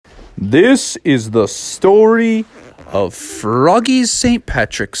This is the story of Froggy's St.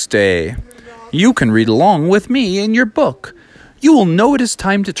 Patrick's Day. You can read along with me in your book. You will know it is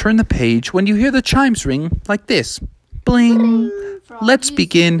time to turn the page when you hear the chimes ring like this. Bling. Let's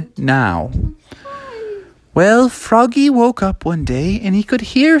begin now. Well, Froggy woke up one day and he could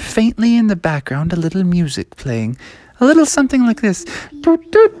hear faintly in the background a little music playing. A little something like this.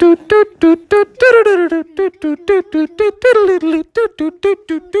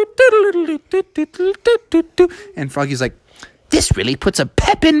 And Froggy's like, this really puts a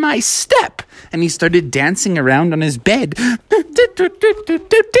pep in my step. And he started dancing around on his bed.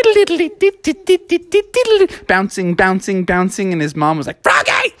 Bouncing. And his mom was like,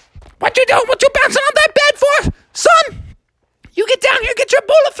 Froggy, what you doing? What you bouncing on that bed for? Son, you get down here, get your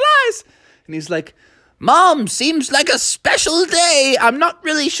bowl of flies. And he's like, Mom, seems like a special day. I'm not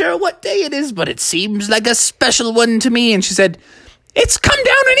really sure what day it is, but it seems like a special one to me. And she said, it's come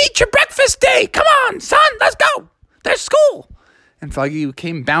down and eat your breakfast day. Come on, son, let's go. There's school. And Froggy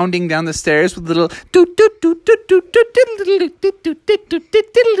came bounding down the stairs with a little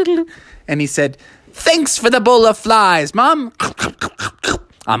and he said, thanks for the bowl of flies, Mom.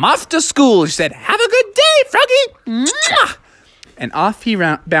 I'm off to school. She said, have a good day, Froggy. And off he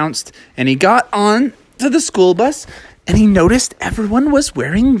bounced, and he got on to the school bus, and he noticed everyone was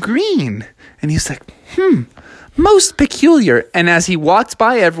wearing green. And he's like, most peculiar. And as he walked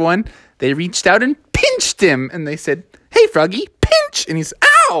by everyone, they reached out and pinched him. And they said, hey, Froggy, pinch. And he's,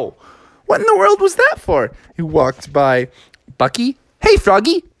 ow, what in the world was that for? He walked by Bucky. Hey,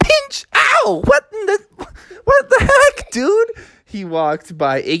 Froggy, pinch. Ow, what the heck, dude? He walked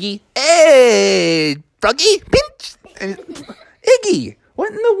by Iggy. Hey, Froggy, pinch. And Iggy,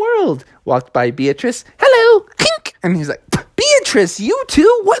 what in the world? Walked by Beatrice. Hello, kink. And he's like, Beatrice, you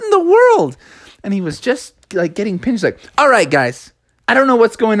too? What in the world? And he was just like getting pinched. Like, all right, guys, I don't know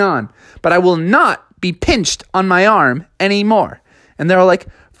what's going on, but I will not be pinched on my arm anymore. And they're all like,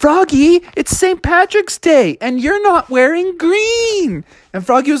 Froggy, it's St. Patrick's Day, and you're not wearing green. And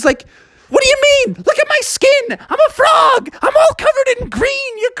Froggy was like, what do you mean? Look at my skin. I'm a frog. I'm all covered in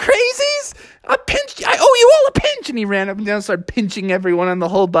green. You crazies? I owe you all a pinch. And he ran up and down and started pinching everyone on the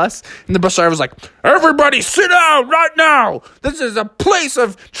whole bus. And the bus driver was like, everybody sit down right now. This is a place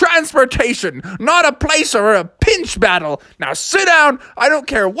of transportation, not a place for a pinch battle. Now sit down. I don't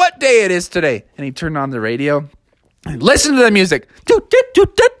care what day it is today. And he turned on the radio. Listen to the music.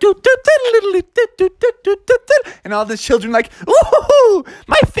 And all the children like, ooh,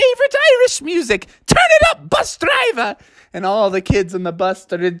 my favorite Irish music. Turn it up, bus driver. And all the kids on the bus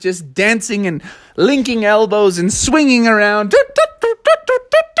started just dancing and linking elbows and swinging around.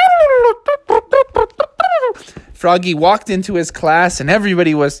 Froggy walked into his class and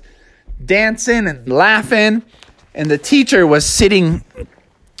everybody was dancing and laughing. And the teacher was sitting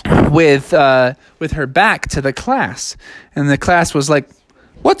with her back to the class. And the class was like,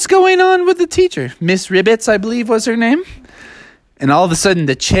 what's going on with the teacher? Miss Ribbits, I believe was her name. And all of a sudden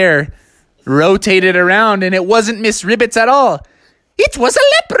the chair rotated around and it wasn't Miss Ribbits at all. It was a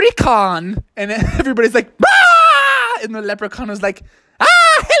leprechaun. And everybody's like, ah! And the leprechaun was like,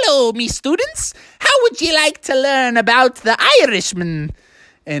 hello, me students. How would you like to learn about the Irishman?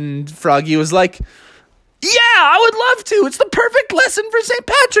 And Froggy was like, yeah, I would love to. It's the perfect lesson for St.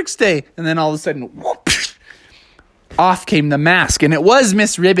 Patrick's Day. And then all of a sudden, whoop, off came the mask. And it was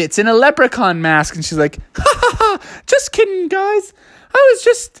Miss Ribbits in a leprechaun mask. And she's like, just kidding, guys. I was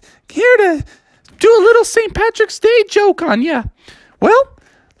just here to do a little St. Patrick's Day joke on ya. Well,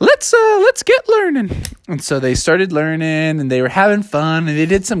 let's get learning. And so they started learning and they were having fun and they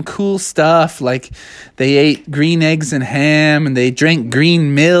did some cool stuff. Like they ate green eggs and ham and they drank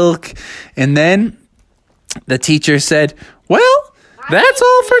green milk. And then the teacher said, well, that's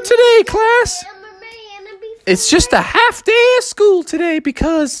all for today, class. It's just a half day of school today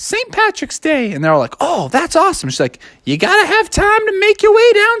because St. Patrick's Day. And they're all like, oh, that's awesome. She's like, you got to have time to make your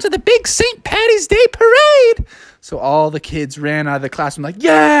way down to the big St. Patty's Day parade. So all the kids ran out of the classroom like,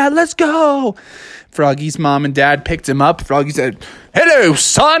 yeah, let's go. Froggy's mom and dad picked him up. Froggy said, hello,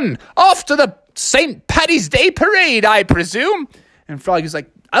 son. Off to the St. Patty's Day parade, I presume. And Froggy's like,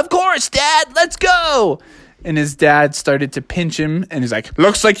 of course, Dad, let's go. And his dad started to pinch him. And he's like,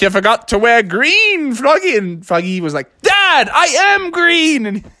 looks like you forgot to wear green, Froggy. And Froggy was like, Dad, I am green.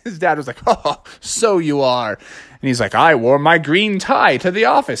 And his dad was like, oh, so you are. And he's like, I wore my green tie to the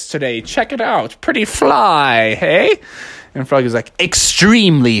office today. Check it out. Pretty fly, hey? And Froggy's like,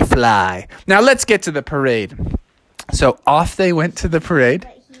 extremely fly. Now let's get to the parade. So off they went to the parade.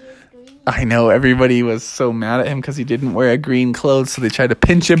 I know, everybody was so mad at him because he didn't wear green clothes. So they tried to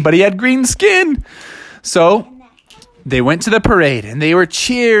pinch him, but he had green skin. So they went to the parade and they were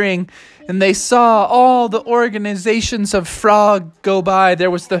cheering and they saw all the organizations of Frog go by.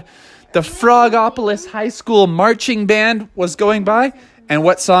 There was the Frogopolis High School marching band was going by. And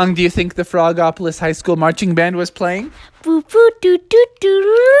what song do you think the Frogopolis High School marching band was playing?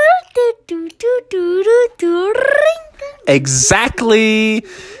 Exactly.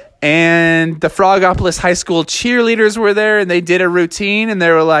 And the Frogopolis High School cheerleaders were there and they did a routine and they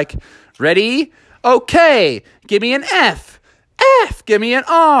were like, ready? Okay, give me an F. F, give me an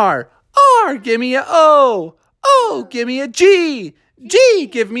R. R, give me a O. O, give me a G. G,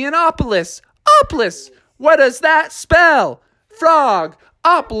 give me an opolis. Opolis, what does that spell?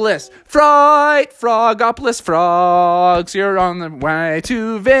 Frog-opolis. Fright, Frogopolis frogs. You're on the way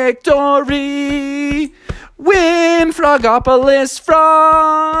to victory. Win, Frogopolis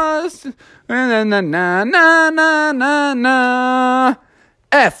frogs. Na na na na na na na.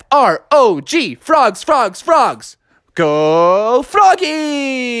 F-R-O-G. Frogs, frogs, frogs. Go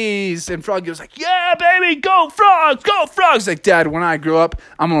Froggies! And Froggy was like, yeah, baby, go Frogs, go Frogs. Like, Dad, when I grow up,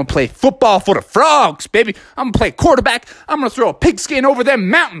 I'm going to play football for the Frogs, baby. I'm going to play quarterback. I'm going to throw a pigskin over them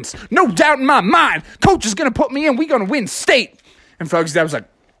mountains. No doubt in my mind. Coach is going to put me in. We're going to win state. And Froggy's dad was like,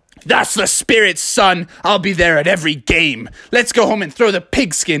 that's the spirit, son. I'll be there at every game. Let's go home and throw the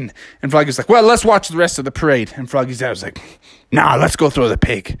pigskin. And Froggy's like, well, let's watch the rest of the parade. And Froggy's dad was like, nah, let's go throw the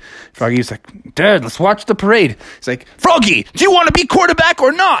pig. Froggy's like, Dad, let's watch the parade. He's like, Froggy, do you want to be quarterback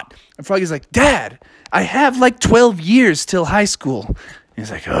or not? And Froggy's like, Dad, I have like 12 years till high school. And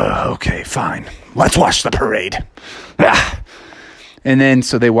he's like, oh, okay, fine. Let's watch the parade. Ah. And then,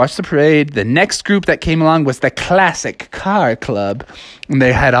 so they watched the parade. The next group that came along was the Classic Car Club. And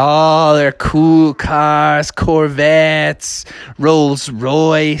they had all their cool cars, Corvettes, Rolls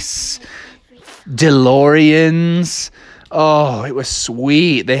Royce, DeLoreans. Oh, it was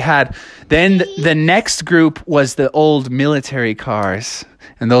sweet. They had, then the next group was the old military cars.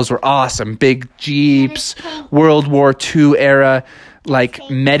 And those were awesome. Big Jeeps, World War II era, like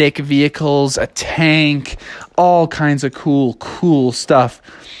medic vehicles, a tank, all kinds of cool stuff.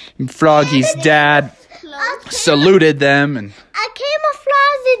 And Froggy's dad saluted them. And a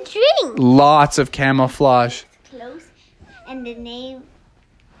camouflage drink. Lots of camouflage. Close. And the name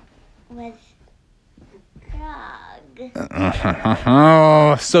was Frog.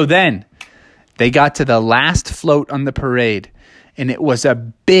 So then they got to the last float on the parade, and it was a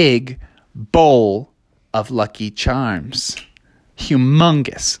big bowl of Lucky Charms.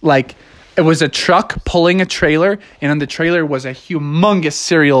 Humongous. Like, it was a truck pulling a trailer, and on the trailer was a humongous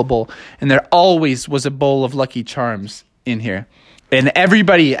cereal bowl, and there always was a bowl of Lucky Charms in here. And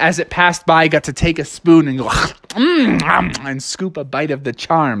everybody, as it passed by, got to take a spoon and go, and scoop a bite of the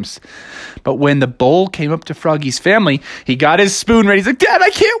charms. But when the bowl came up to Froggy's family, he got his spoon ready. He's like, Dad, I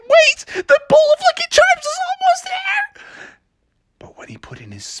can't wait. The bowl of Lucky Charms is almost there. But when he put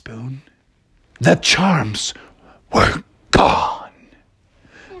in his spoon, the charms were gone.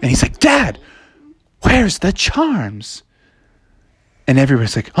 And he's like, Dad, where's the charms? And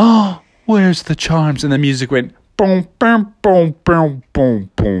everybody's like, oh, where's the charms? And the music went, boom, boom, boom, boom, boom,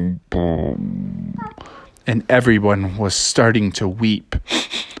 boom, boom. And everyone was starting to weep.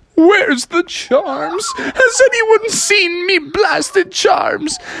 Where's the charms? Has anyone seen me blasted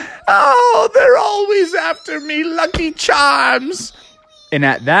charms? Oh, they're always after me, Lucky Charms. And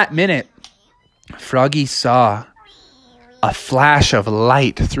at that minute, Froggy saw a flash of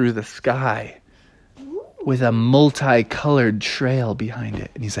light through the sky with a multicolored trail behind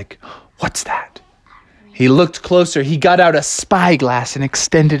it. And he's like, what's that? He looked closer. He got out a spyglass and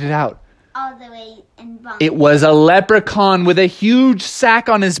extended it out. All the way in front. It was a leprechaun with a huge sack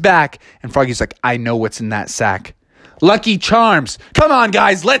on his back. And Froggy's like, I know what's in that sack. Lucky Charms. Come on,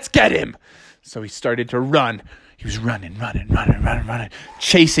 guys, let's get him. So he started to run. He was running,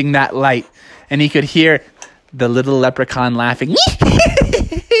 chasing that light. And he could hear the little leprechaun laughing.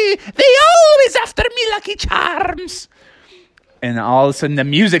 They always after me, Lucky Charms. And all of a sudden, the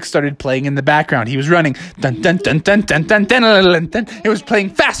music started playing in the background. He was running. Dun, dun, dun, dun, dun, dun, dun, dun, dun. It was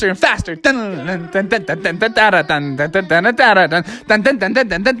playing faster and faster. Dun, dun, dun, dun, dun, dun, dun, dun, dun, dun,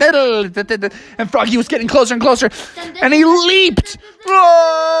 dun, dun, dun. And Froggy was getting closer and closer. And he leaped.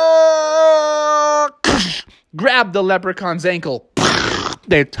 Grabbed the leprechaun's ankle.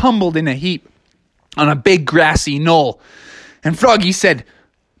 They tumbled in a heap on a big grassy knoll. And Froggy said,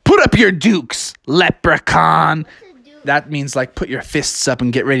 put up your dukes, leprechaun. That means, like, put your fists up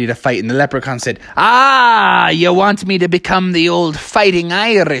and get ready to fight. And the leprechaun said, you want me to become the old Fighting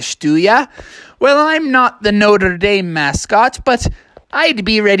Irish, do ya? Well, I'm not the Notre Dame mascot, but I'd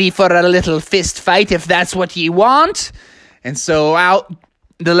be ready for a little fist fight if that's what ye want. And so out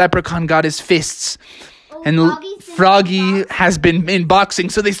the leprechaun got his fists. And Froggy has been in boxing,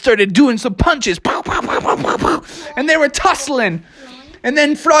 so they started doing some punches. Pow, pow, pow, pow, pow, pow. And they were tussling. And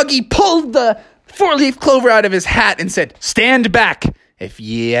then Froggy pulled the 4-leaf clover out of his hat and said, "Stand back if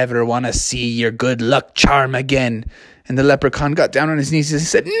ye ever want to see your good luck charm again." And the leprechaun got down on his knees and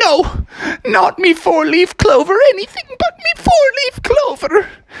said, "No, not me 4-leaf clover, anything but me 4-leaf clover.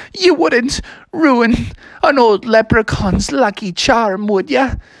 You wouldn't ruin an old leprechaun's lucky charm, would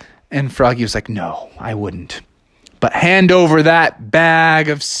ya?" And Froggy was like, "No, I wouldn't. But hand over that bag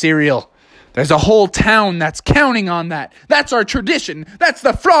of cereal. There's a whole town that's counting on that. That's our tradition. That's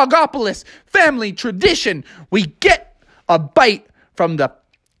the Frogopolis family tradition. We get a bite from the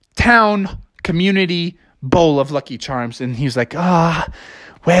town community bowl of Lucky Charms." And he was like,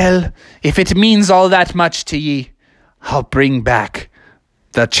 "Well, if it means all that much to ye, I'll bring back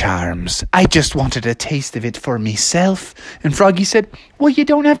the charms. I just wanted a taste of it for myself." And Froggy said, "Well, you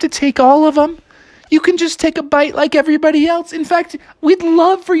don't have to take all of them. You can just take a bite like everybody else. In fact, we'd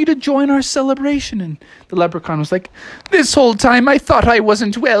love for you to join our celebration." And the leprechaun was like, "This whole time I thought I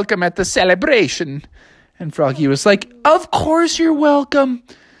wasn't welcome at the celebration." And Froggy was like, "Of course you're welcome.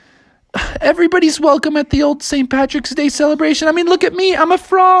 Everybody's welcome at the old St. Patrick's Day celebration. I mean, look at me. I'm a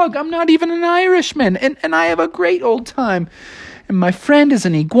frog. I'm not even an Irishman. And I have a great old time. And my friend is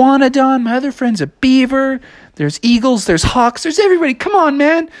an iguanodon. My other friend's a beaver. There's eagles. There's hawks. There's everybody. Come on,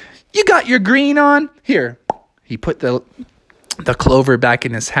 man. You got your green on? Here." He put the clover back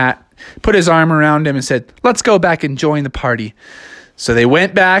in his hat, put his arm around him and said, "Let's go back and join the party." So they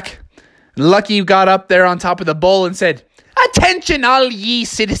went back. Lucky got up there on top of the bowl and said, "Attention all ye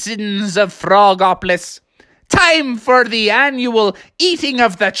citizens of Frogopolis. Time for the annual eating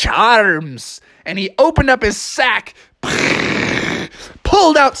of the charms." And he opened up his sack,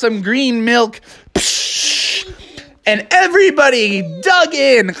 pulled out some green milk, and everybody dug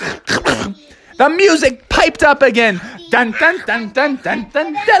in. The music piped up again. Dun, dun, dun, dun, dun,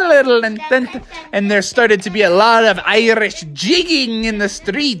 dun, dun, dun, dun, dun. And there started to be a lot of Irish jigging in the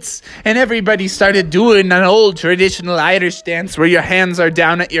streets. And everybody started doing an old traditional Irish dance where your hands are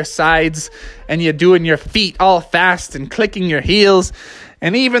down at your sides and you're doing your feet all fast and clicking your heels.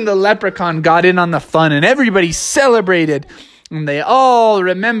 And even the leprechaun got in on the fun and everybody celebrated. And they all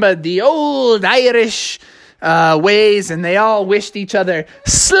remembered the old Irish ways, and they all wished each other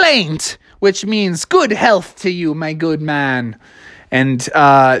slaint, which means good health to you, my good man. And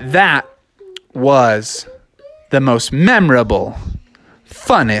that was the most memorable,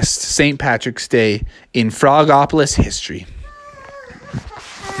 funnest St. Patrick's Day in Frogopolis history.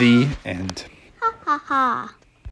 The end. Ha ha ha.